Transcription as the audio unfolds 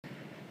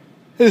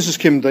This is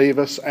Kim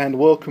Davis, and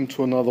welcome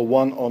to another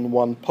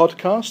one-on-one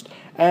podcast.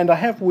 And I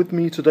have with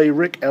me today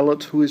Rick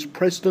Ellett, who is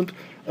president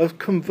of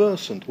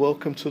Conversant.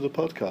 Welcome to the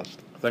podcast.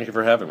 Thank you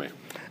for having me.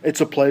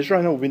 It's a pleasure.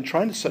 I know we've been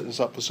trying to set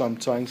this up for some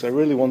time, so I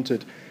really want to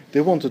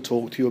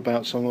talk to you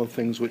about some of the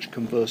things which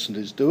Conversant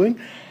is doing.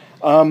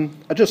 I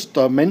just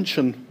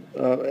mention,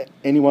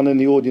 anyone in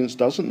the audience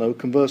doesn't know,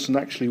 Conversant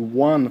actually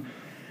won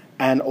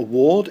an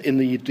award in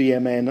the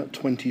DMN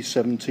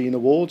 2017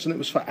 awards, and it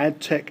was for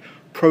AdTech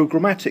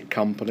Programmatic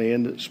Company,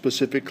 and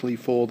specifically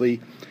for the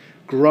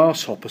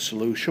Grasshopper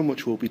solution,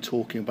 which we'll be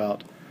talking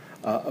about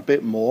a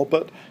bit more.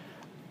 But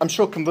I'm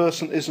sure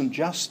Conversant isn't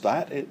just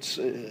that.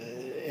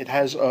 It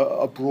has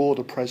a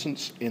broader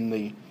presence in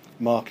the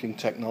marketing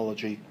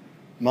technology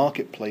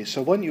marketplace.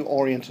 So why don't you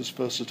orient us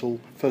first of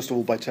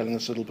all by telling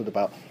us a little bit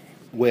about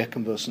where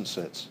Conversant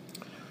sits?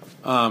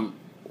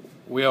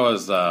 We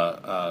always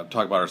talk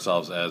about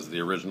ourselves as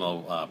the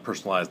original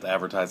personalized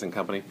advertising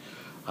company.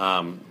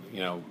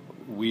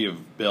 We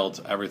have built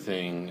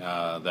everything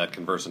that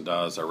Conversant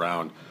does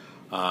around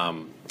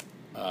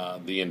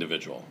the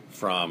individual,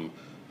 from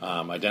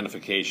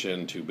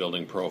identification to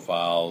building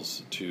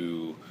profiles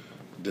to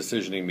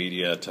decisioning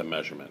media to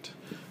measurement.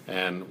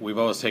 And we've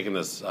always taken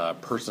this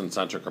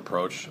person-centric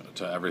approach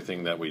to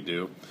everything that we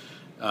do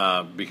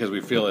because we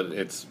feel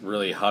it's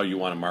really how you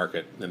want to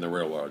market in the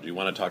real world. You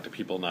want to talk to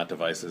people, not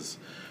devices,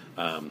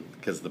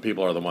 because the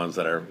people are the ones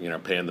that are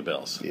paying the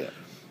bills.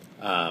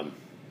 Yeah.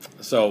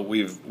 So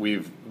we've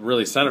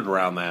really centered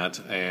around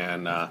that,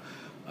 and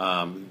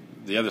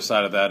the other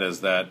side of that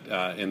is that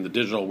in the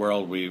digital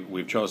world,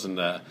 we've chosen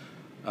to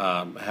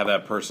have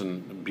that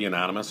person be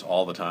anonymous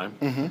all the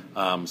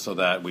time, so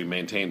that we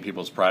maintain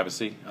people's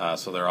privacy.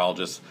 So they're all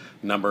just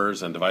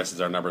numbers, and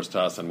devices are numbers to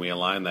us, and we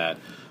align that.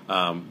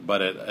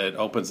 But it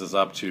opens us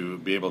up to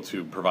be able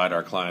to provide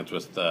our clients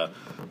with the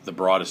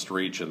broadest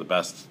reach and the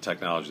best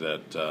technology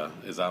that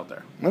is out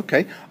there.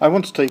 Okay. I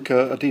want to take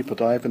a deeper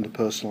dive into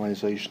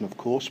personalization, of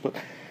course, but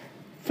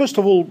first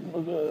of all,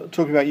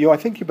 talking about you, I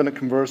think you've been at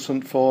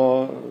Conversant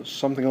for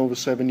something over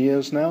 7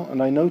 years now,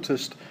 and I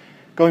noticed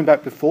going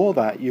back before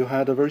that you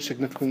had a very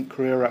significant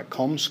career at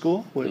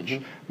Comscore, which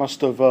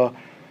must have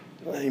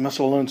you must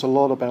have learned a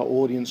lot about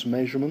audience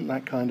measurement,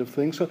 that kind of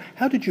thing. So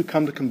how did you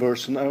come to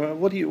Conversant?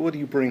 What do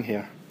you bring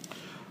here?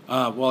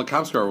 Well, at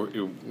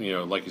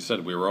Comscore, like you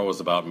said, we were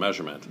always about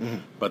measurement.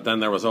 But then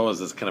there was always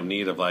this kind of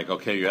need of like,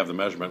 okay, you have the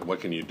measurement,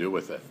 what can you do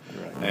with it?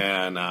 Right.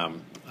 And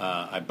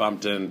I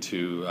bumped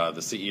into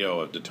the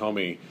CEO of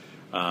Datomi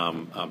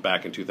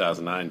back in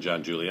 2009,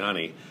 John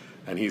Giuliani,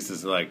 and he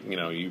says, like,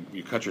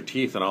 you cut your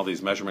teeth in all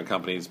these measurement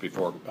companies.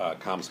 Before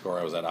Comscore,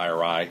 I was at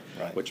IRI,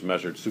 right, which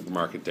measured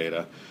supermarket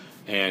data.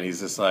 And he's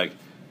just like,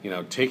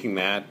 taking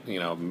that,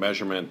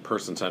 measurement,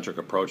 person-centric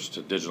approach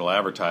to digital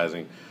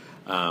advertising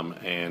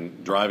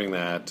and driving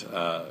that,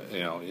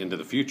 into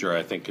the future,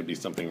 I think could be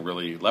something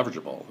really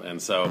leverageable.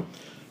 And so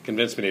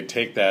convinced me to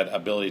take that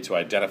ability to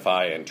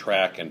identify and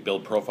track and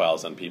build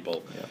profiles on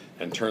people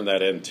and turn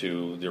that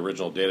into the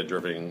original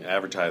data-driven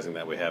advertising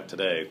that we have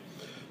today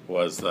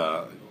was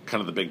kind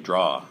of the big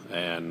draw.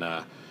 And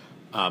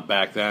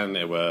back then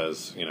it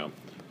was,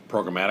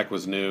 programmatic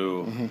was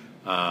new.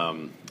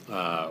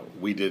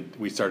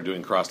 We started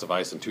doing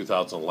cross-device in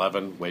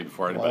 2011, way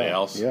before anybody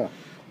else. Yeah.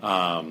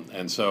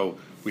 And so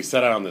we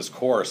set out on this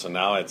course, and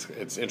now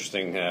it's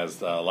interesting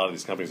as a lot of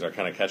these companies are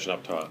kind of catching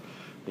up to,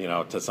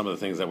 to some of the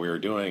things that we were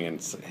doing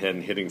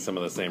and hitting some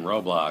of the same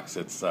roadblocks.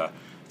 It's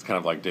kind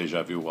of like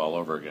deja vu all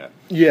over again.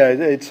 Yeah,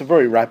 it's a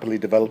very rapidly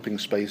developing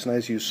space, and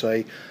as you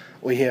say,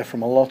 we hear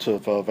from a lot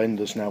of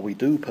vendors now we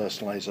do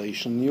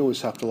personalization. You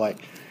always have to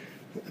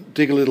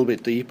dig a little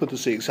bit deeper to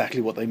see exactly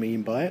what they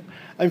mean by it.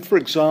 And for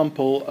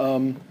example,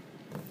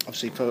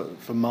 obviously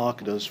for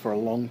marketers for a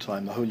long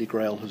time, the Holy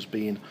Grail has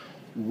been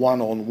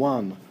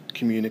one-on-one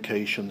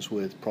communications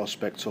with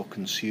prospects or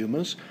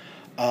consumers.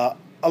 A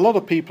lot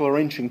of people are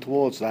inching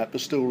towards that, but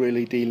still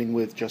really dealing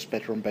with just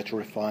better and better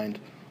refined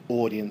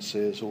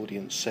audiences,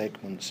 audience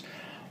segments.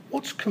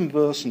 What's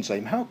Conversant's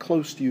aim? How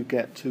close do you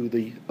get to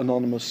the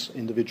anonymous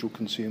individual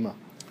consumer?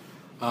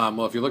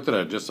 Well, if you looked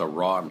at just a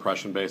raw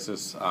impression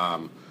basis,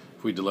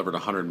 if we delivered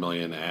 100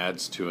 million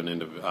ads to in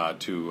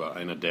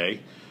a day,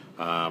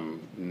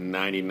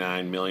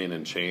 99 million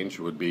and change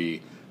would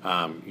be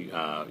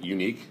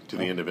unique to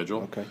the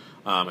individual. Okay.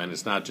 And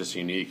it's not just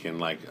unique in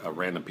like a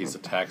random piece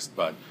of text,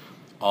 but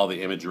all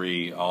the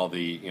imagery, all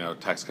the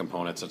text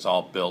components. It's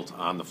all built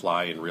on the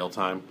fly in real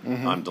time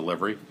on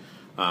delivery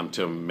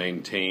to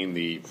maintain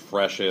the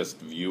freshest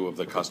view of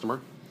the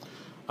customer.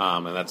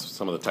 And that's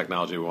some of the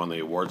technology we won the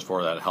awards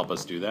for that help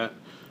us do that,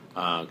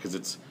 because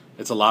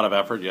it's a lot of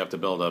effort. You have to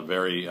build a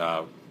very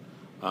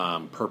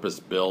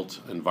purpose-built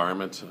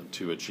environment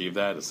to achieve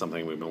that. It's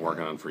something we've been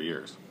working on for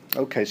years.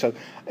 Okay, so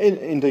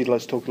indeed,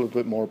 let's talk a little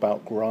bit more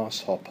about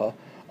Grasshopper,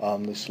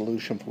 the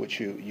solution for which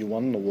you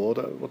won an award.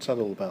 What's that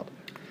all about?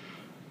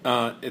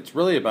 It's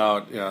really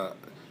about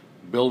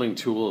building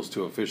tools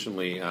to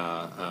efficiently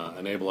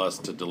enable us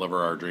to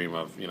deliver our dream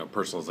of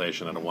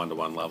personalization at a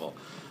one-to-one level.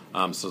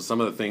 So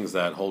some of the things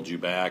that hold you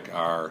back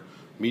are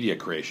media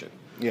creation.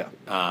 Yeah.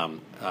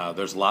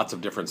 There's lots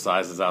of different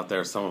sizes out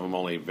there. Some of them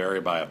only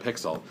vary by a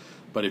pixel.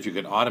 But if you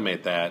could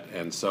automate that,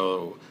 and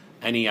so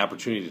any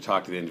opportunity to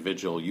talk to the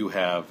individual, you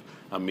have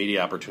a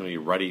media opportunity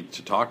ready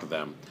to talk to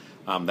them.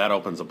 That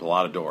opens up a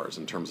lot of doors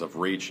in terms of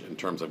reach, in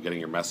terms of getting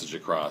your message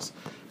across.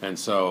 And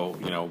so,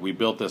 we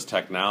built this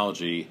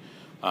technology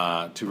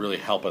to really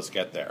help us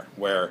get there,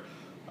 where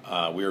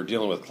we were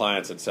dealing with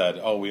clients that said,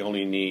 oh, we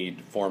only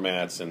need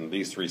formats in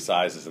these 3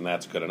 sizes, and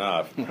that's good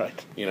enough.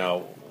 Right.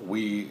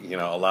 We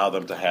allow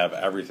them to have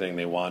everything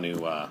they want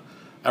to,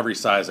 every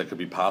size that could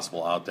be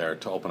possible out there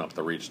to open up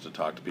the reach to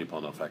talk to people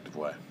in an effective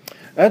way.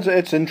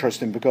 It's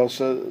interesting because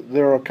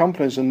there are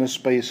companies in this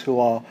space who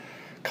are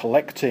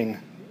collecting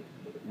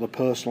the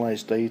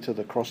personalized data,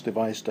 the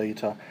cross-device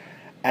data,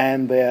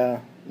 and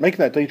they're making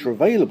that data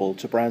available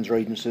to brands or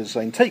agencies,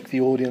 saying, take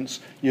the audience,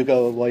 you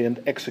go away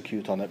and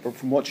execute on it. But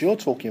from what you're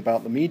talking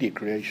about, the media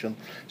creation,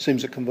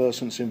 seems that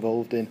Conversant's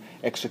involved in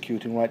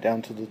executing right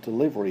down to the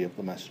delivery of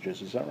the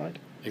messages. Is that right?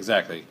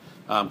 Exactly,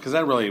 because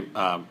that really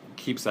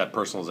keeps that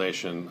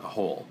personalization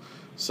whole.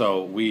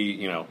 So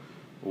we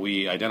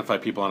identify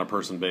people on a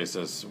person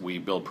basis, we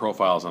build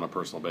profiles on a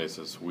personal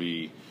basis,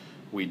 we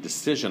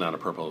decision on a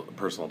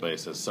personal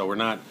basis. So we're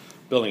not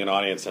building an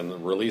audience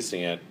and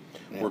releasing it.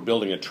 Yeah. We're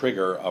building a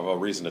trigger of a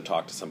reason to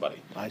talk to somebody.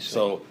 I see.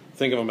 So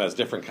think of them as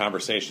different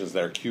conversations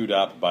that are queued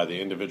up by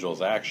the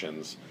individual's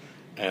actions,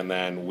 and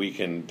then we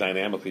can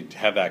dynamically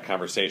have that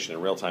conversation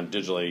in real time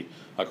digitally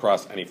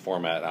across any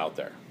format out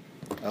there.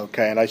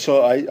 Okay, and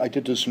I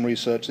did do some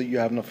research that you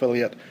have an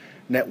affiliate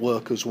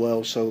network as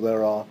well, so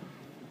there are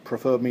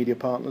preferred media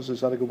partners.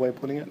 Is that a good way of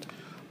putting it?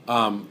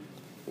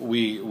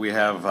 We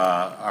have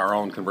our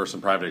own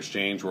Conversant Private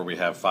Exchange where we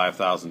have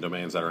 5,000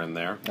 domains that are in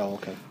there. Oh,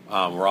 okay.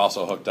 We're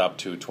also hooked up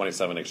to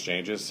 27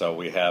 exchanges, so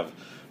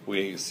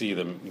we see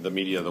the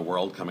media of the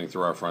world coming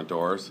through our front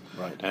doors.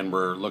 Right. And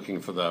we're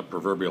looking for the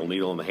proverbial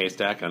needle in the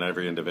haystack on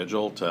every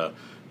individual to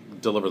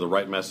deliver the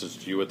right message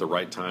to you at the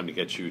right time to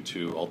get you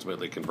to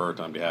ultimately convert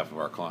on behalf of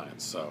our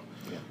clients. So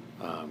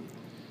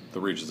the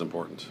reach is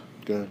important.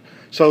 Good.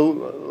 So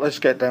let's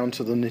get down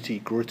to the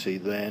nitty-gritty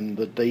then,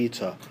 the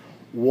data.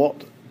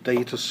 What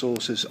data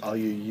sources are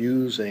you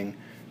using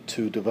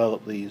to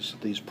develop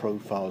these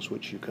profiles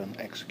which you can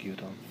execute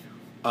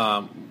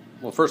on?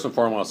 Well, first and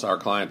foremost, our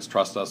clients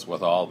trust us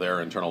with all their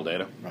internal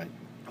data. Right.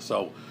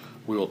 So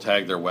we will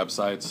tag their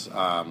websites.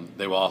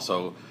 They will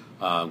also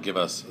give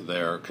us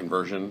their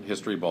conversion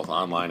history, both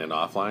online and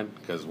offline,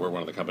 because we're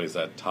one of the companies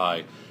that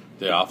tie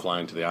the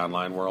offline to the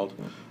online world,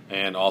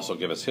 and also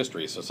give us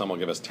history. So some will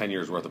give us 10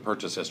 years worth of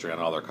purchase history on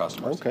all their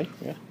customers. Okay,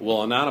 yeah.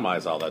 We'll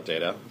anonymize all that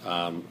data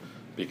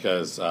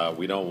because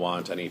we don't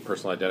want any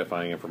personal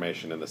identifying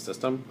information in the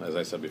system, as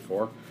I said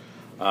before.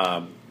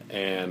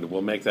 And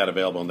we'll make that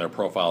available in their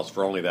profiles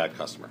for only that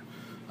customer.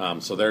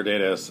 So their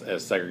data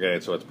is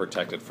segregated, so it's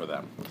protected for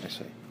them. I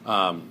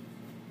see.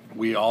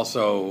 We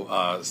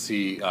also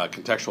see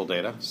contextual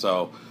data.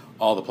 So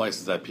all the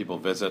places that people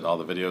visit, all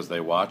the videos they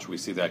watch, we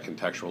see that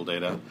contextual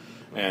data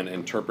and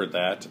interpret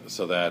that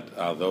so that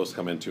those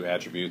come into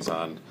attributes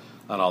on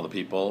all the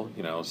people.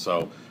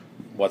 So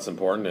what's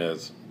important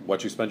is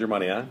what you spend your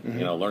money on,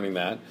 learning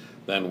that,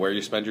 then where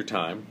you spend your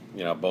time,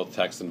 both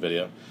text and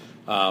video.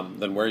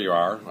 Then where you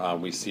are,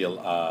 we see a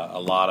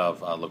lot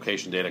of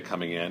location data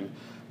coming in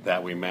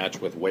that we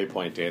match with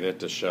waypoint data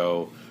to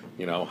show,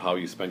 how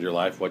you spend your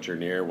life, what you're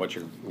near, what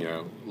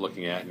you're,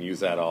 looking at, and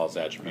use that all as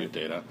attribute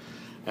data.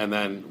 And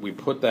then we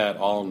put that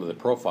all into the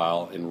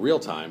profile in real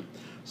time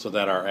so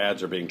that our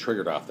ads are being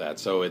triggered off that.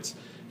 So it's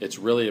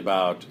really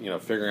about,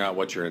 figuring out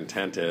what your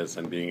intent is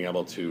and being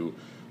able to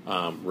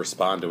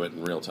respond to it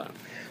in real time.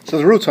 So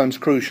the real time's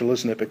crucial,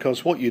 isn't it?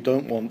 Because what you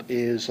don't want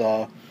is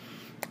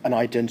an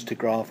identity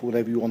graph, or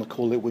whatever you want to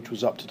call it, which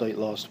was up to date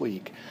last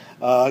week.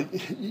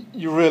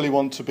 You really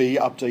want to be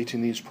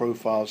updating these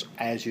profiles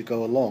as you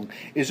go along.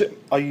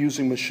 Are you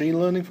using machine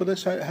learning for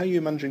this? How are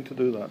you managing to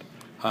do that?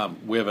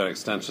 We have an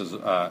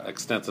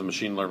extensive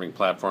machine learning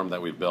platform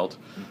that we've built.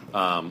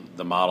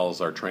 The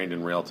models are trained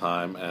in real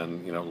time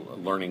and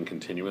learning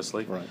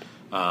continuously.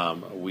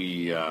 Right.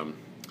 We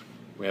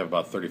have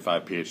about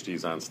 35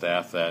 PhDs on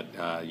staff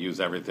that use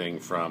everything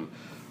from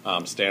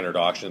standard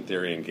auction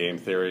theory and game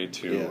theory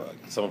to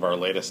some of our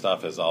latest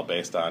stuff is all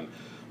based on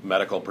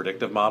medical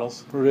predictive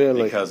models.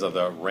 Really? Because of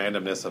the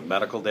randomness of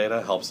medical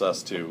data helps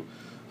us to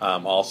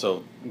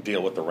also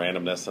deal with the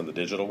randomness in the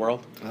digital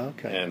world.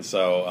 Okay. And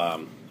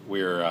so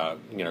we're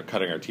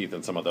cutting our teeth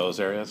in some of those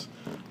areas.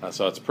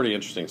 So it's pretty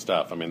interesting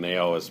stuff. I mean, they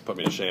always put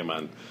me to shame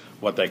on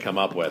what they come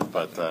up with,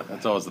 but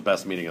it's always the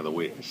best meeting of the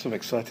week. Some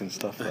exciting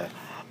stuff there.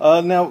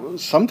 Now,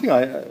 something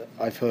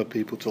I've heard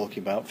people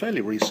talking about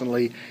fairly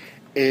recently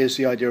is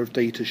the idea of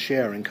data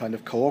sharing, kind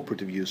of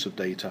cooperative use of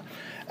data.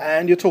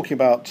 And you're talking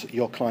about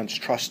your clients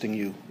trusting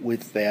you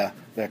with their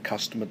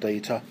customer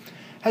data.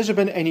 Has there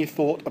been any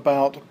thought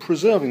about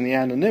preserving the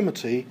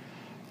anonymity,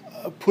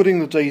 putting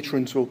the data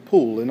into a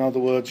pool? In other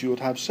words, you would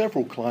have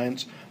several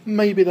clients,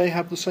 maybe they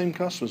have the same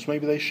customers,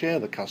 maybe they share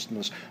the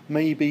customers,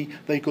 maybe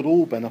they could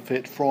all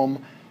benefit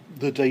from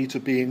the data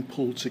being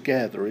pulled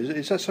together.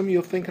 Is that something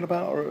you're thinking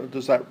about, or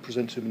does that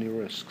present too many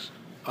risks?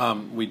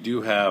 We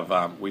do have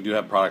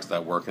products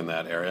that work in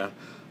that area,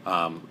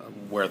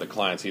 where the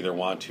clients either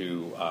want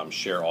to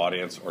share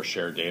audience or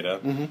share data,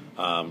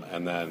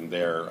 and then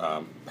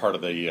they're part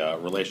of the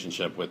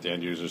relationship with the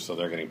end users, so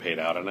they're getting paid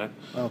out on it.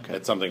 Okay.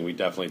 It's something we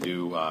definitely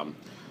do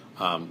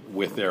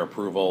with their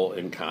approval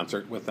in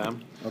concert with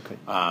them. Okay.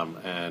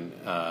 And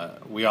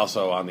we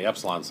also, on the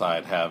Epsilon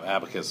side, have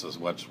Abacus,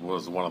 which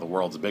was one of the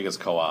world's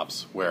biggest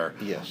co-ops, where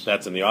Yes.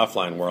 that's in the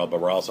offline world,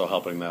 but we're also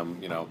helping them,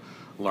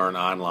 learn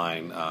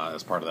online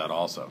as part of that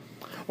also.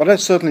 Well,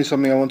 that's certainly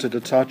something I wanted to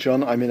touch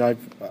on. I mean,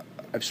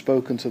 I've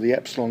spoken to the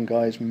Epsilon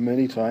guys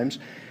many times.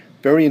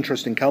 Very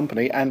interesting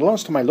company. And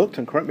last time I looked,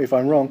 and correct me if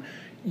I'm wrong,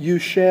 you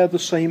share the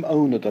same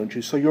owner, don't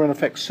you? So you're in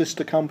effect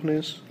sister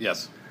companies?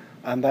 Yes.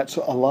 And that's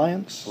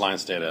Alliance?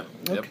 Alliance Data.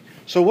 Okay. Yep.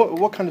 So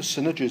what kind of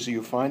synergies are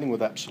you finding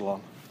with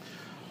Epsilon?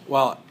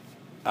 Well,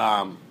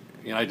 I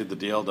did the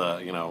deal to,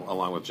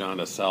 along with John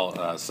to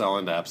sell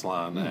into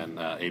Epsilon and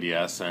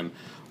ADS, and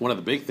one of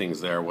the big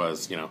things there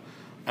was,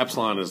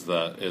 Epsilon is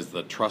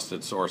the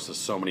trusted source of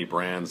so many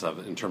brands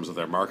in terms of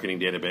their marketing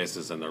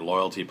databases and their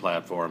loyalty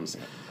platforms,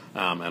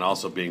 and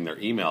also being their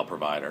email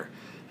provider.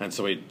 And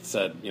so we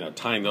said,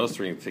 tying those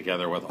three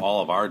together with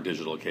all of our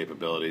digital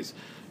capabilities,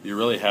 you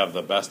really have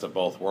the best of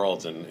both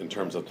worlds in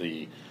terms of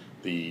the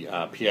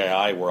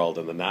PII world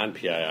and the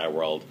non-PII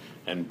world,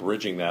 and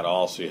bridging that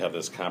all so you have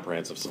this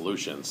comprehensive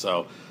solution.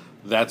 So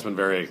that's been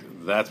very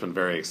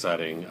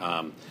exciting.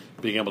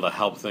 Being able to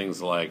help things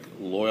like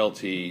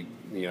loyalty,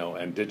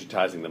 and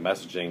digitizing the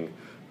messaging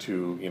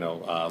to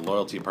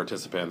loyalty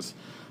participants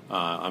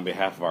on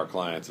behalf of our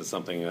clients is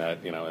something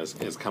that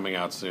is coming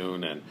out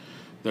soon, and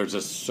there's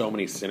just so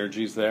many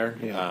synergies there,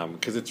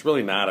 because it's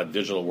really not a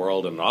digital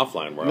world and an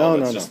offline world.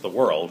 It's just the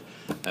world,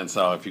 and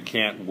so if you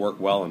can't work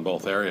well in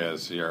both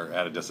areas, you're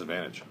at a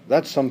disadvantage.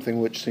 That's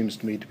something which seems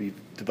to me to be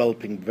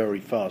developing very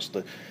fast.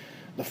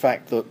 The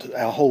fact that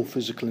our whole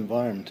physical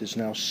environment is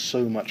now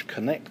so much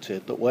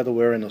connected that whether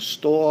we're in a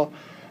store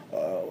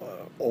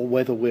or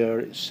whether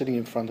we're sitting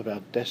in front of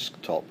our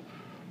desktop,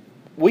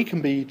 we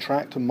can be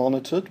tracked and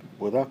monitored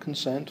with our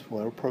consent,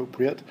 where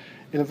appropriate,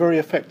 in a very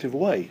effective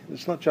way.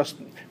 It's not just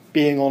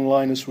being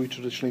online as we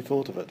traditionally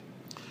thought of it.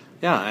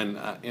 Yeah,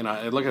 and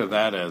I look at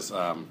that as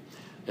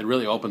it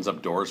really opens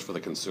up doors for the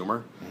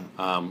consumer.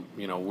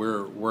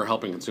 We're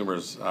helping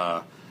consumers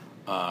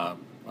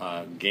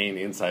gain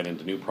insight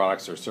into new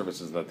products or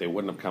services that they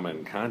wouldn't have come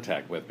in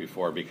contact with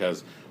before,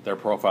 because their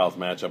profiles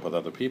match up with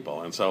other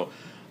people. And so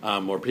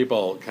where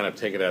people kind of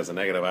take it as a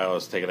negative, I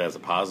always take it as a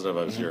positive,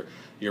 as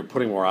you're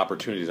putting more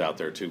opportunities out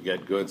there to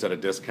get goods at a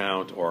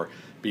discount or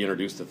be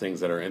introduced to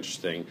things that are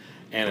interesting.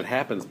 And it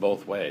happens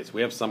both ways.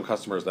 We have some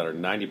customers that are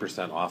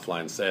 90%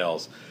 offline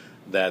sales,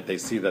 that they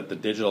see that the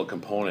digital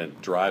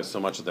component drives so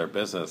much of their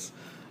business.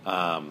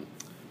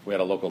 We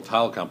had a local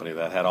tile company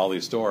that had all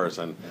these stores,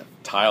 and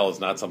tile is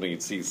not something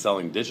you'd see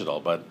selling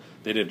digital, but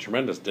they did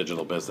tremendous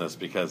digital business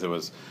because it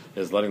was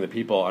letting the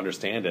people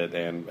understand it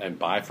and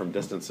buy from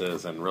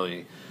distances and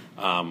really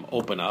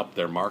open up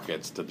their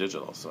markets to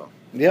digital. So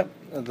yep,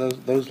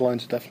 those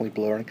lines are definitely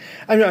blurring.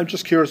 I mean, I'm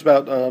just curious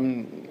about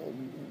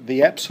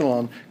the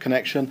Epsilon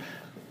connection.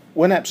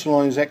 When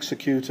Epsilon is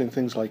executing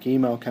things like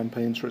email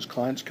campaigns for its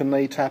clients, can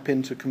they tap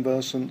into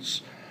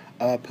Conversant's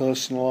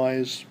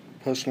personalized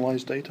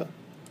data?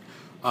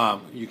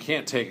 You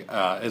can't take,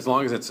 as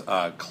long as it's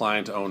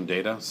client-owned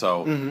data,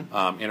 so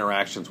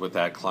interactions with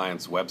that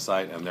client's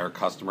website and their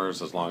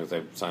customers, as long as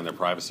they've signed their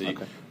privacy,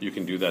 you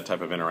can do that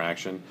type of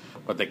interaction.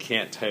 But they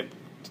can't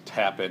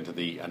tap into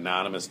the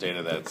anonymous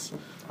data that's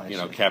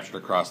captured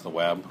across the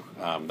web.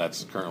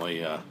 That's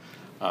currently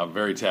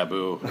very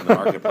taboo in the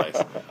marketplace.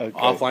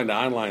 Offline to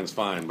online is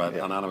fine, but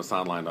anonymous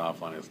online to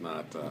offline is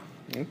not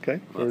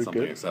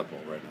something acceptable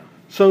right now.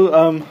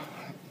 So,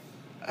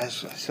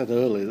 as I said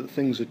earlier,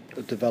 things are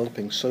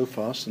developing so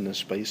fast in this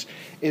space.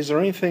 Is there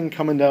anything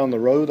coming down the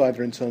road,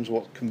 either in terms of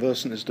what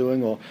Conversant is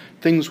doing or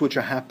things which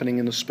are happening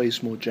in the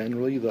space more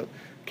generally, that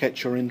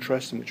catch your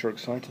interest and which you're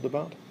excited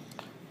about?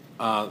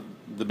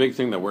 The big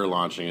thing that we're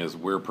launching is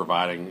we're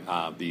providing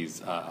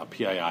these a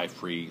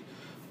PII-free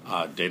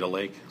data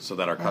lake, so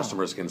that our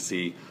customers can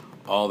see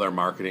all their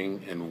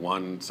marketing in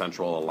one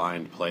central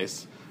aligned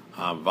place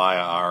via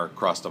our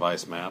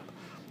cross-device map,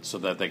 so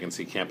that they can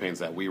see campaigns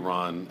that we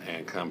run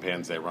and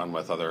campaigns they run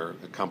with other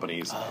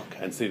companies,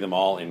 and see them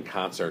all in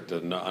concert to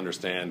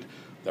understand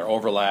their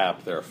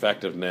overlap, their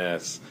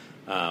effectiveness,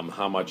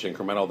 how much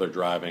incremental they're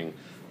driving.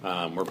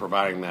 We're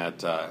providing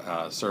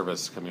that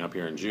service coming up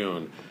here in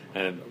June,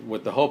 and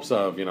with the hopes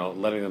of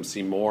letting them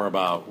see more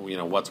about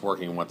what's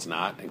working and what's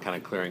not, and kind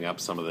of clearing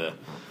up some of the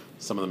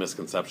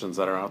misconceptions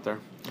that are out there.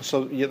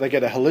 So they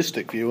get a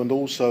holistic view, and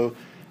also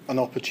an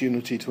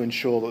opportunity to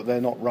ensure that they're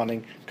not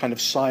running kind of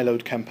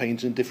siloed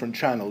campaigns in different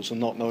channels and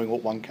not knowing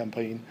what one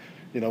campaign,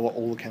 what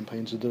all the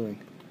campaigns are doing.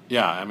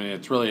 Yeah, I mean,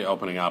 it's really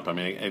opening up. I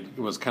mean, it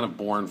was kind of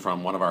born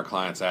from one of our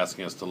clients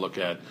asking us to look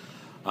at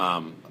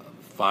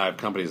 5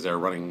 companies they're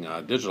running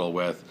digital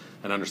with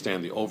and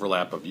understand the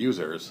overlap of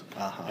users.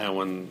 And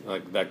when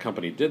that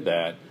company did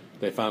that,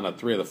 they found that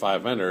 3 of the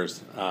 5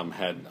 vendors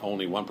had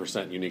only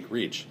 1% unique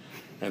reach.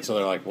 And so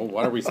they're like, well,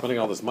 why are we spending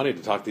all this money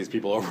to talk to these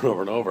people over and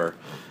over and over?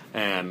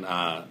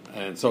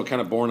 And so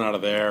kind of born out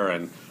of there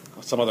and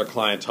some other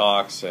client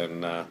talks.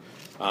 And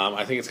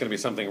I think it's going to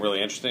be something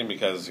really interesting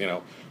because,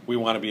 we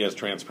want to be as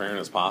transparent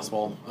as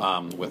possible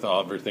with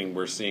everything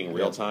we're seeing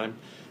real time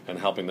and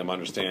helping them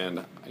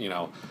understand,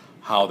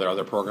 how their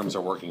other programs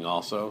are working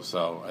also.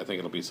 So I think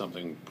it'll be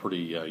something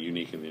pretty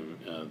unique in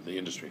the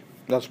industry.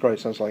 That's great.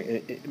 Sounds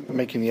like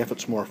making the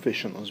efforts more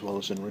efficient as well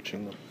as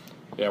enriching them.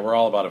 Yeah, we're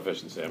all about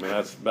efficiency. I mean,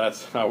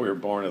 that's how we were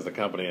born as a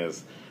company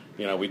is,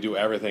 we do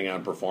everything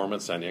on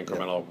performance and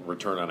incremental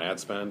return on ad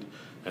spend.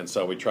 And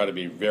so we try to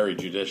be very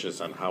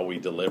judicious on how we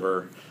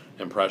deliver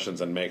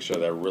impressions and make sure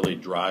they're really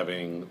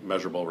driving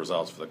measurable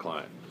results for the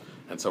client.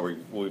 And so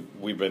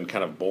we've been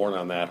kind of born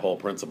on that whole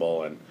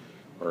principle, and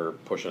we're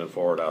pushing it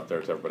forward out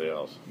there to everybody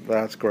else.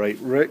 That's great.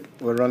 Rick,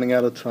 we're running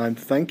out of time.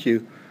 Thank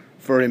you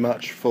very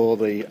much for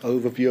the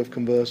overview of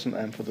Conversant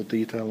and for the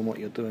detail on what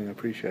you're doing. I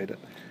appreciate it.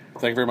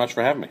 Thank you very much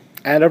for having me.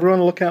 And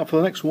everyone, look out for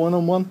the next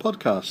one-on-one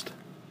podcast.